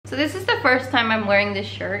So this is the first time I'm wearing this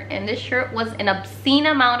shirt, and this shirt was an obscene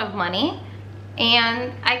amount of money,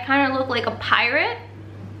 and I kind of look like a pirate.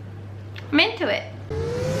 I'm into it.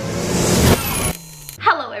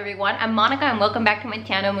 Hello everyone, I'm Monica and welcome back to my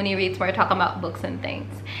channel Mooni Reads, where I talk about books and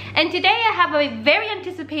things. And today I have a very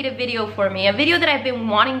anticipated video for me, a video that I've been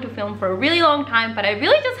wanting to film for a really long time, but I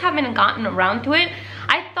really just haven't gotten around to it.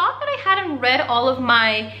 I thought that I hadn't read all of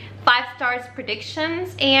my 5 stars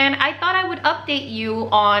predictions, and I thought I would update you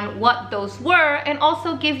on what those were and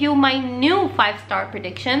also give you my new 5-star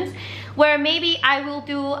predictions, where maybe I will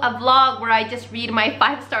do a vlog where I just read my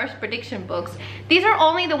 5 stars prediction books. These are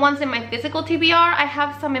only the ones in my physical TBR. I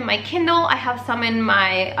have some in my Kindle, I have some in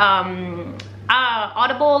my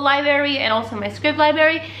Audible library and also my script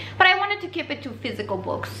library, but I wanted to keep it to physical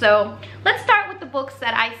books. So let's start with the books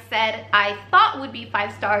that I said I thought would be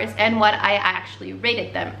 5 stars and what I actually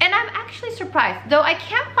rated them. And I'm actually surprised, though I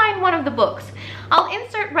can't find one of the books. I'll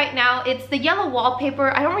insert right now. It's The Yellow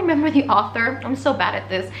Wallpaper. I don't remember the author. I'm so bad at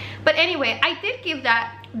this. But anyway, I did give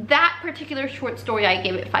that particular short story, I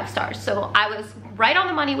gave it 5 stars. So I was right on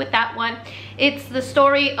the money with that one. It's the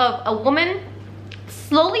story of a woman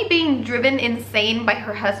slowly being driven insane by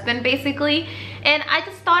her husband, basically, and I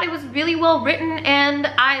just thought it was really well written and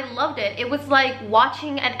I loved it. It was like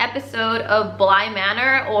watching an episode of Bly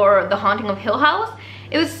Manor or The Haunting of Hill House.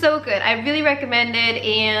 It was so good. I really recommend it,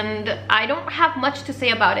 and I don't have much to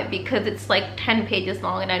say about it because it's like 10 pages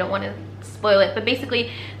long and I don't want to spoil it. But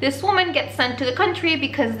basically, this woman gets sent to the country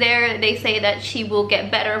because there they say that she will get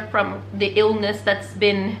better from the illness that's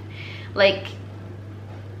been like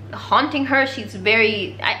haunting her. She's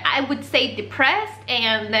very, I would say, depressed,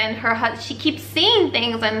 and then she keeps seeing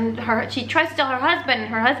things, and she tries to tell her husband,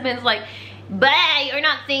 and her husband's like, bah, you're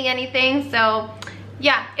not seeing anything. So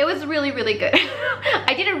yeah, it was really good.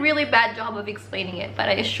 I did a really bad job of explaining it, but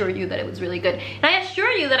I assure you that it was really good. And I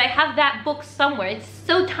assure you that I have that book somewhere. It's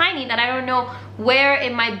so tiny that I don't know where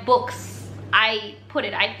in my books I put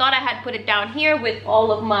it. I thought I had put it down here with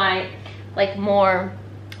all of my like more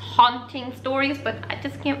haunting stories, but I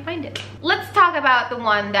just can't find it. Let's talk about the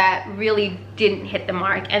one that really didn't hit the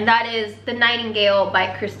mark, and that is The Nightingale by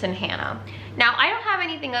Kristin Hannah. Now, I don't have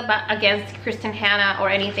anything against Kristin Hannah or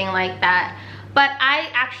anything like that, but I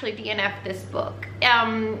actually DNF'd this book.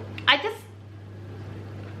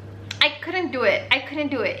 I couldn't do it. I couldn't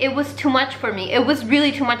do it. It was too much for me. It was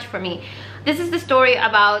really too much for me. This is the story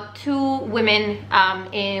about 2 women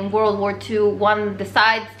in World War II. One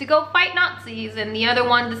decides to go fight Nazis and the other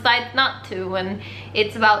one decides not to, and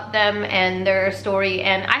it's about them and their story.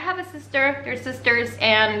 And I have a sister, they're sisters,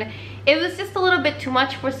 and it was just a little bit too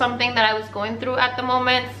much for something that I was going through at the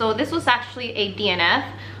moment. So this was actually a DNF.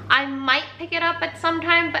 I might pick it up at some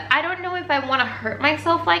time, but I don't know if I want to hurt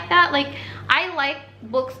myself like that. Like, I like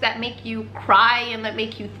books that make you cry and that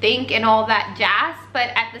make you think and all that jazz, but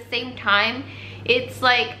at the same time, it's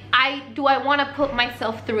like, do I want to put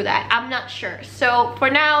myself through that? I'm not sure. So for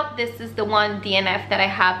now, this is the one DNF that I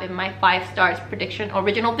have in my 5 stars prediction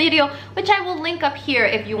original video, which I will link up here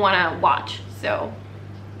if you want to watch. So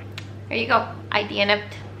there you go. I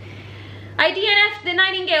DNF'd The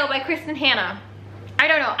Nightingale by Kristin Hannah. I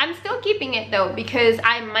don't know. I'm still keeping it though because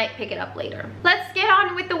I might pick it up later. Let's get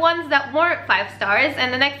on with the ones that weren't 5 stars,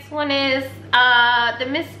 and the next one is The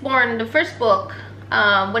Mistborn, the first book.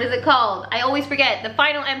 What is it called? I always forget. The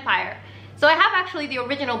Final Empire. So I have actually the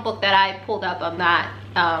original book that I pulled up on that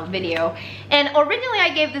video, and originally I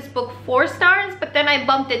gave this book 4 stars, but then I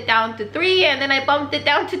bumped it down to 3, and then I bumped it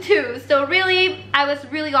down to 2. So really, I was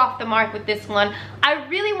really off the mark with this one. I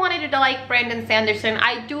really wanted to like Brandon Sanderson.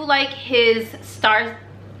 I do like his Skyward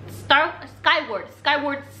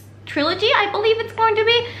trilogy, I believe it's going to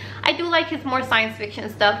be. I do like his more science fiction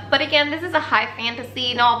stuff, but again, this is a high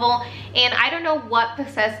fantasy novel, and I don't know what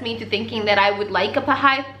possessed me to thinking that I would like a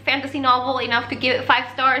high fantasy novel enough to give it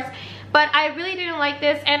 5 stars, but I really didn't like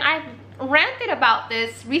this, and I've ranted about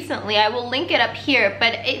this recently. I will link it up here,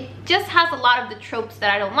 but it just has a lot of the tropes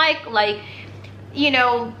that I don't like, you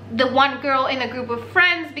know, the one girl in a group of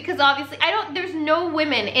friends, because obviously there's no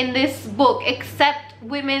women in this book except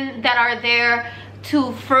women that are there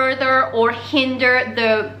to further or hinder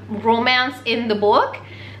the romance in the book.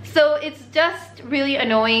 So it's just really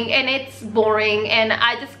annoying and it's boring, and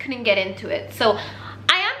I just couldn't get into it. So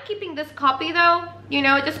I am keeping this copy though, you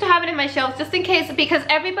know, just to have it in my shelves, just in case, because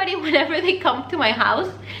everybody, whenever they come to my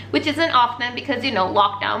house, which isn't often because, you know,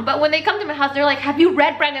 lockdown, but when they come to my house, they're like, have you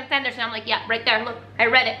read Brandon Sanderson? I'm like, yeah, right there, look, I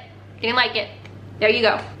read it, didn't like it. There you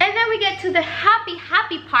go. And then we get to the happy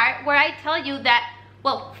part where I tell you that,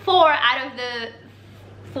 well, 4 out of the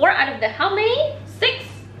how many? 6?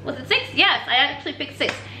 Was it 6? Yes, I actually picked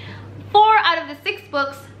 6. 4 out of the 6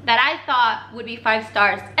 books that I thought would be 5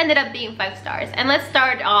 stars ended up being 5 stars. And let's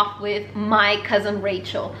start off with My Cousin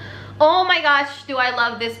Rachel. Oh my gosh, do I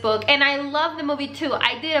love this book, and I love the movie too.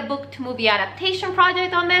 I did a book to movie adaptation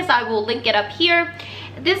project on this. I will link it up here.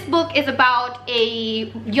 This book is about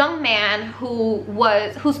a young man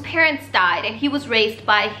whose parents died, and he was raised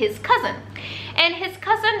by his cousin. And his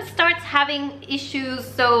cousin starts having issues,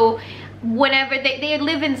 so whenever they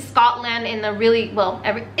live in Scotland in a really, well,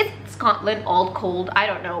 it's Scotland, all cold, I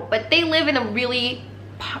don't know, but they live in a really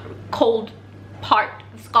cold part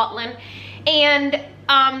of Scotland. And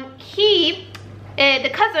the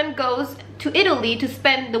cousin goes to Italy to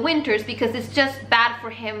spend the winters because it's just bad for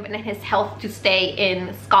him and his health to stay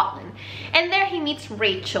in Scotland. And there he meets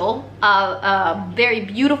Rachel, a very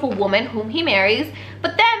beautiful woman whom he marries.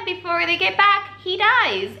 But then before they get back, he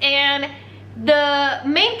dies. And the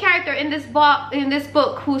main character in this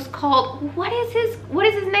book, who's called, what is his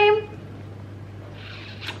name?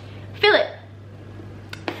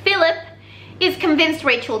 Philip is convinced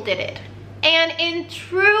Rachel did it. And in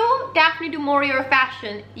true Daphne du Maurier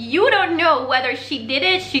fashion, you don't know whether she did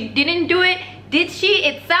it, she didn't do it, did she?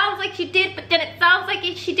 It sounds like she did, but then it sounds like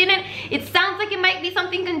she didn't. It sounds like it might be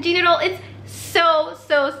something congenital. It's so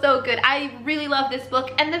good. I really love this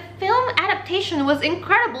book, and the film adaptation was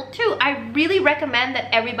incredible too. I really recommend that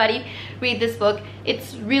everybody read this book.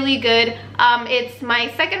 It's really good. It's my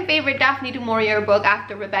second favorite Daphne du Maurier book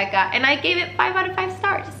after Rebecca, and I gave it 5 out of 5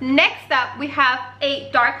 stars. Next up, we have a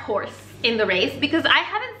dark horse in the race, because I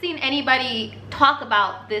haven't seen anybody talk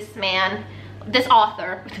about this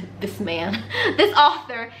author in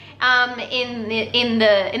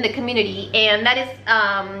the community, and that is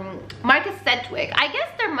Marcus Sedwig. I guess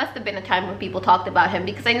there must have been a time when people talked about him,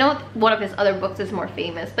 because I know one of his other books is more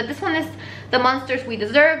famous, but this one is The Monsters We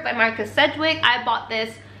Deserve by Marcus Sedwig. I bought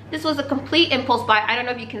this. This was a complete impulse buy. I don't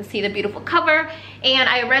know if you can see the beautiful cover, and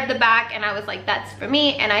I read the back and I was like, that's for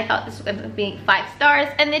me, and I thought this was going to be 5 stars,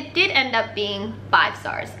 and it did end up being 5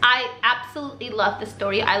 stars. I absolutely loved the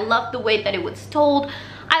story. I loved the way that it was told.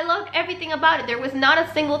 I loved everything about it. There was not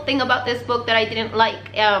a single thing about this book that I didn't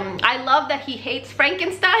like. I love that he hates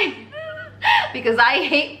Frankenstein because I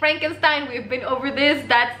hate Frankenstein. We've been over this.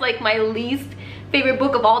 That's like my least favorite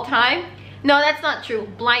book of all time. No, that's not true.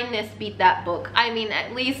 Blindness beat that book. I mean,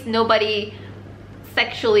 at least nobody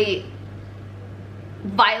sexually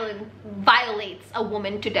violates a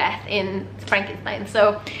woman to death in Frankenstein.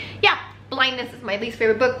 So yeah, Blindness is my least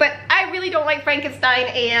favorite book, but I really don't like Frankenstein,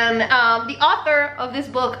 and the author of this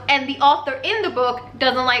book and the author in the book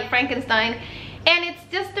doesn't like Frankenstein, and it's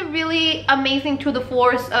just a really amazing tour de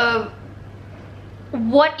force of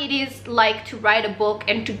what it is like to write a book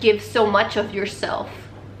and to give so much of yourself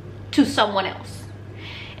to someone else.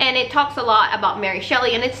 And it talks a lot about Mary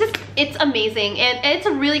Shelley, and it's amazing, and it's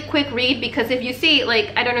a really quick read, because if you see,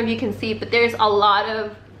 like, I don't know if you can see, but there's a lot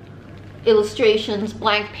of illustrations,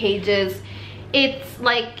 blank pages. It's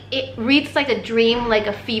like, it reads like a dream, like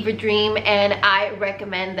a fever dream, and I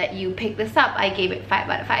recommend that you pick this up. I gave it 5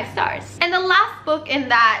 out of 5 stars. And the last book in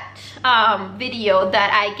that video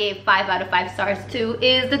that I gave 5 out of 5 stars to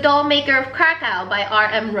is The Dollmaker of Krakow by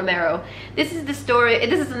R.M. Romero. This is the story,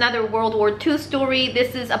 this is another World War II story.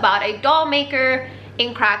 This is about a doll maker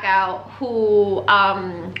in Krakow who,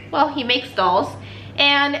 well, he makes dolls.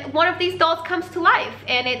 And one of these dolls comes to life,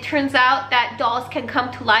 and it turns out that dolls can come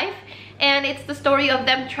to life, and it's the story of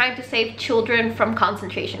them trying to save children from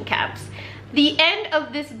concentration camps. The end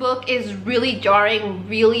of this book is really jarring,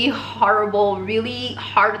 really horrible, really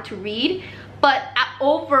hard to read, but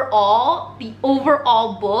overall, the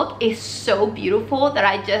overall book is so beautiful that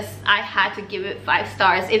I had to give it 5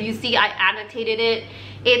 stars. If you see, I annotated it.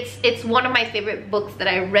 It's one of my favorite books that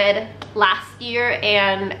I read last year,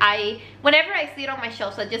 and whenever I see it on my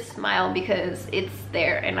shelves, I just smile because it's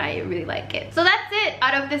there and I really like it. So that's it.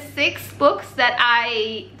 Out of the 6 books that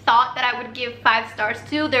I thought that I would give 5 stars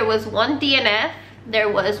to, there was 1 DNF,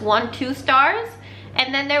 there was 1 2 stars,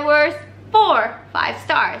 and then there was 4 5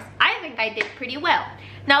 stars. I think I did pretty well.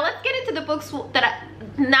 Now let's get into the books that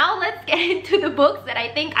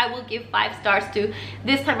I think I will give 5 stars to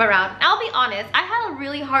this time around. I'll be honest, I had a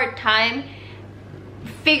really hard time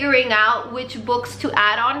figuring out which books to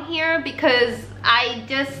add on here, because I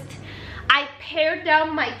pared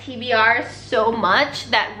down my TBR so much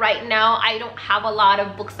that right now I don't have a lot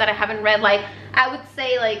of books that I haven't read. Like, I would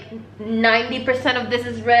say like 90% of this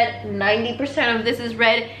is read, 90% of this is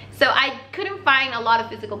read. So I couldn't find a lot of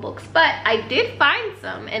physical books, but I did find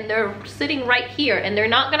some, and they're sitting right here, and they're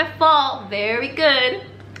not gonna fall. Very good.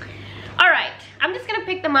 All right, I'm just gonna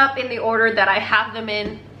pick them up in the order that I have them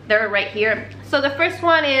in. They're right here. So the first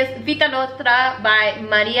one is Vita Nostra by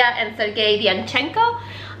Maria and Sergei Dyanchenko.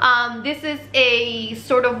 This is a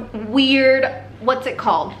sort of weird, what's it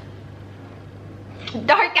called?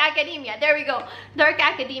 Dark Academia, there we go. Dark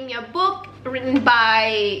Academia book written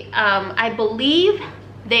by, I believe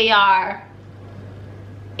they are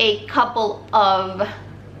a couple of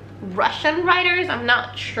Russian writers, I'm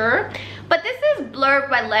not sure. But this is Blurb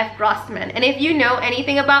by Lev Grossman. And if you know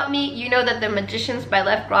anything about me, you know that The Magicians by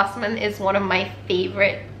Lev Grossman is one of my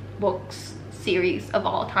favorite books series of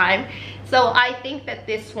all time. So I think that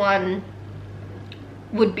this one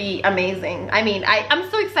would be amazing. I mean, I'm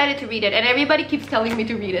so excited to read it, and everybody keeps telling me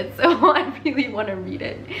to read it, so I really want to read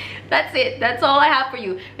it. That's it. That's all I have for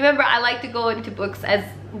you. Remember, I like to go into books as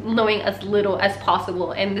knowing as little as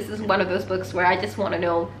possible, and this is one of those books where I just want to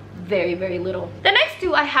know very, very little. The next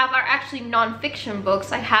two I have are actually non-fiction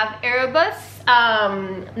books. I have Erebus,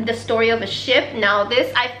 the story of a ship. Now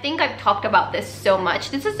this, I think I've talked about this so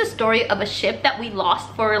much. This is the story of a ship that we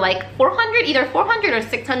lost for like 400, either 400 or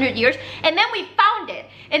 600 years, and then we found it.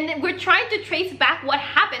 And then we're trying to trace back what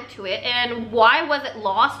happened to it and why was it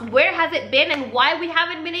lost, where has it been, and why we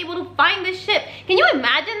haven't been able to find this ship. Can you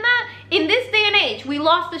imagine that? In this day and age, we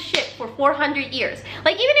lost the ship for 400 years.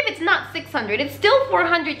 Like, even if it's not 600, it's still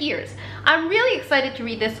 400 years. I'm really excited to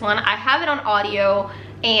read this one. I have it on audio,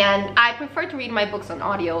 and I prefer to read my books on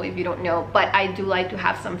audio, if you don't know, but I do like to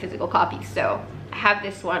have some physical copies. So I have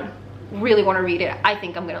this one. Really want to read it. I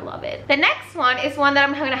think I'm gonna love it. The next one is one that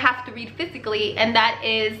I'm gonna have to read physically, and that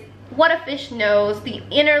is What a Fish Knows: The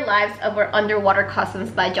Inner Lives of Our Underwater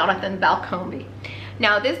Cousins by Jonathan Balcombe.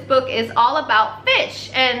 Now this book is all about fish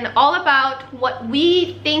and all about what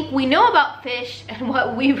we think we know about fish and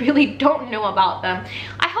what we really don't know about them.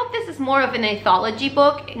 I hope this is more of an ethology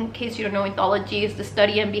book. In case you don't know, ethology is the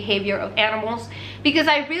study and behavior of animals, because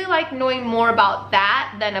I really like knowing more about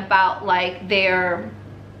that than about like their,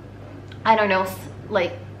 I don't know,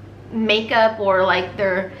 like makeup or like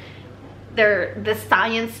the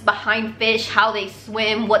science behind fish, how they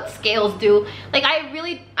swim, what scales do. Like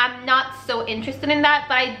I'm not so interested in that,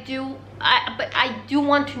 but I do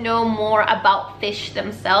want to know more about fish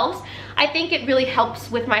themselves. I think it really helps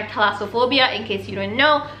with my thalassophobia. In case you don't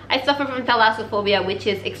know, I suffer from thalassophobia, which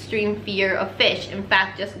is extreme fear of fish. In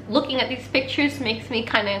fact, just looking at these pictures makes me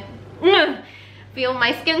kind of feel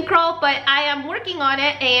my skin crawl, but I am working on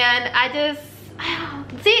it, and I just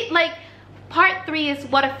see, like, part 3 is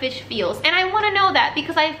what a fish feels, and I want to know that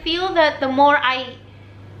because I feel that the more I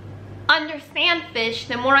understand fish,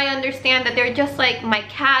 the more I understand that they're just like my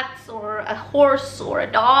cats or a horse or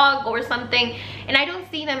a dog or something, and I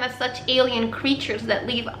don't see them as such alien creatures that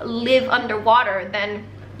live underwater. Then,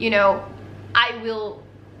 you know,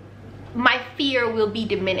 my fear will be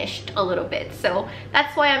diminished a little bit. So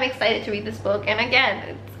that's why I'm excited to read this book. And again,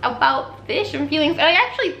 it's about fish and feelings. I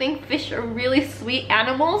actually think fish are really sweet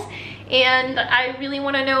animals, and I really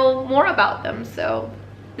want to know more about them. So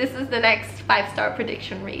this is the next 5-star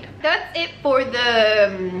prediction read. That's it for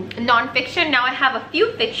the non-fiction. Now I have a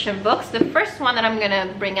few fiction books. The first one that I'm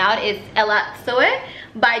gonna bring out is Elatsoe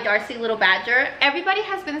by Daercie Little Badger. Everybody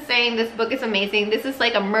has been saying this book is amazing. This is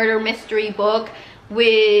like a murder mystery book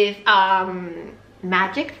with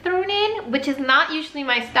magic thrown in, which is not usually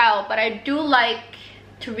my style, but I do like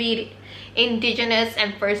to read Indigenous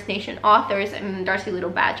and First Nation authors, and Daercie Little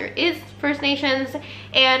Badger is First Nations,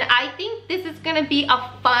 and I think this is gonna be a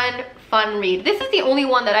fun read. This is the only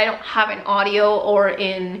one that I don't have in audio or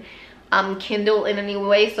in Kindle in any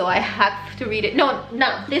way, so I have to read it. No,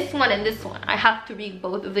 this one and this one. I have to read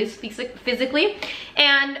both of these physically,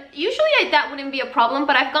 and usually that wouldn't be a problem,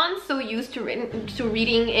 but I've gotten so used to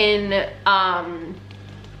reading in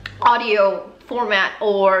audio format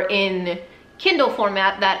or in Kindle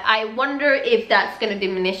format that I wonder if that's gonna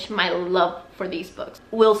diminish my love for these books.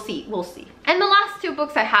 We'll see, we'll see. And the last 2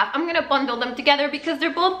 books I have, I'm gonna bundle them together because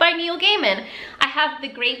they're both by Neil Gaiman. I have The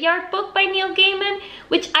Graveyard Book by Neil Gaiman,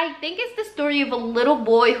 which I think is the story of a little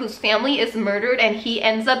boy whose family is murdered and he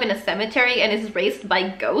ends up in a cemetery and is raised by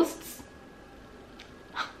ghosts.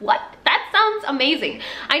 What? That sounds amazing.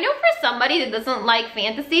 I know for somebody that doesn't like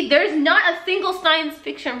fantasy, there's not a single science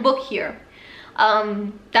fiction book here.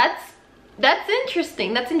 That's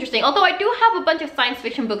interesting. That's interesting. Although I do have a bunch of science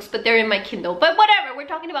fiction books, but they're in my Kindle. But whatever, we're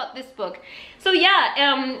talking about this book. So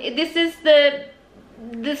yeah, this is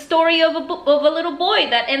the story of a little boy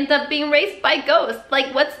that ends up being raised by ghosts.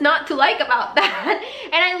 Like, what's not to like about that?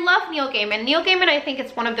 And I love Neil Gaiman. Neil Gaiman, I think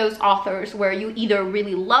it's one of those authors where you either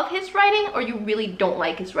really love his writing or you really don't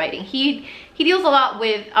like his writing. He deals a lot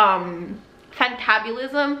with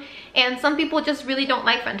fantabulism, and some people just really don't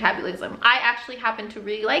like fantabulism. I actually happen to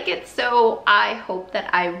really like it, so I hope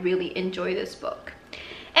that I really enjoy this book.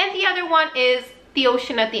 And the other one is The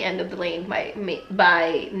Ocean at the End of the Lane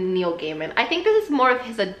by Neil Gaiman. I think this is more of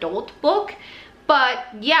his adult book, but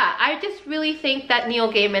yeah, I just really think that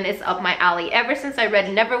Neil Gaiman is up my alley. Ever since I read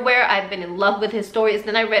Neverwhere, I've been in love with his stories.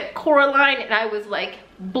 Then I read Coraline and I was like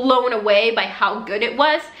blown away by how good it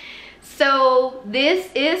was. So this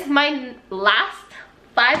is my last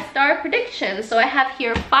 5-star prediction. So I have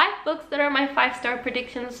here 5 books that are my 5-star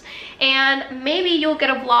predictions, and maybe you'll get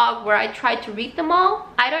a vlog where I try to read them all.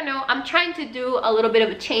 I don't know. I'm trying to do a little bit of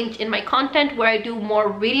a change in my content where I do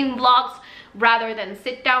more reading vlogs rather than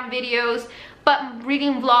sit down videos, but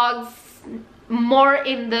reading vlogs more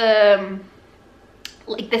in the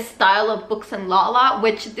like the style of Books and Lala,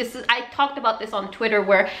 which this is, I talked about this on Twitter,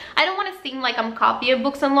 where I don't want to seem like I'm copying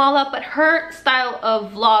Books and Lala, but her style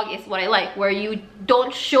of vlog is what I like, where you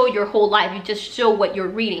don't show your whole life, you just show what you're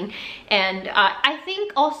reading. And I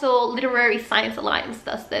think also Literary Science Alliance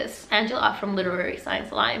does this, Angela from Literary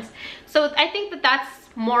Science Alliance. So I think that that's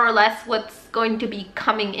more or less what's going to be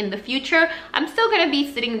coming in the future. I'm still going to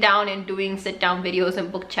be sitting down and doing sit down videos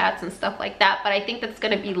and book chats and stuff like that, but I think that's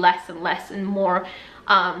going to be less and less and more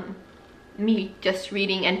me just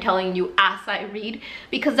reading and telling you as I read,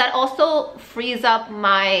 because that also frees up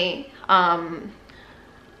my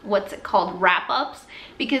what's it called, wrap-ups.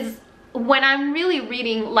 Because when I'm really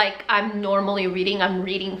reading like I'm normally reading, I'm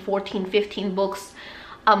reading 14-15 books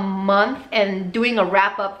a month, and doing a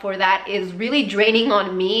wrap-up for that is really draining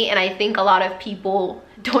on me, and I think a lot of people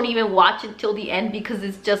don't even watch it till the end because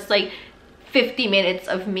it's just like 50 minutes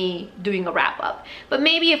of me doing a wrap-up. But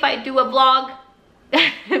maybe if I do a vlog,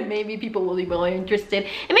 maybe people will be more interested,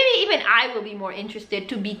 and maybe even I will be more interested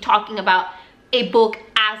to be talking about a book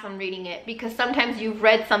as I'm reading it, because sometimes you've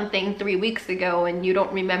read something 3 weeks ago and you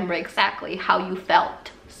don't remember exactly how you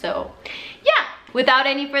felt. So yeah, without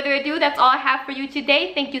any further ado, that's all I have for you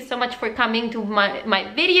today. Thank you so much for coming to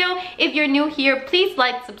my video. If you're new here, please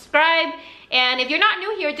like, subscribe. And if you're not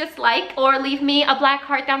new here, just like or leave me a black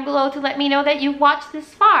heart down below to let me know that you've watched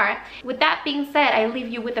this far. With that being said, I leave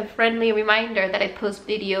you with a friendly reminder that I post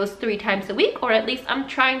videos 3 times a week, or at least I'm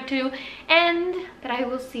trying to, and that I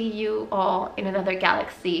will see you all in another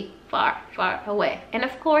galaxy far, far away. And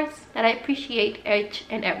of course, that I appreciate each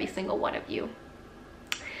and every single one of you.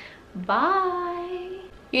 Bye.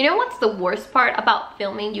 You know what's the worst part about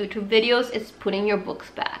filming YouTube videos is putting your books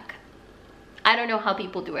back. I don't know how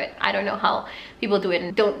people do it. I don't know how people do it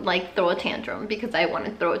and don't like throw a tantrum, because I want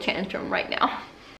to throw a tantrum right now.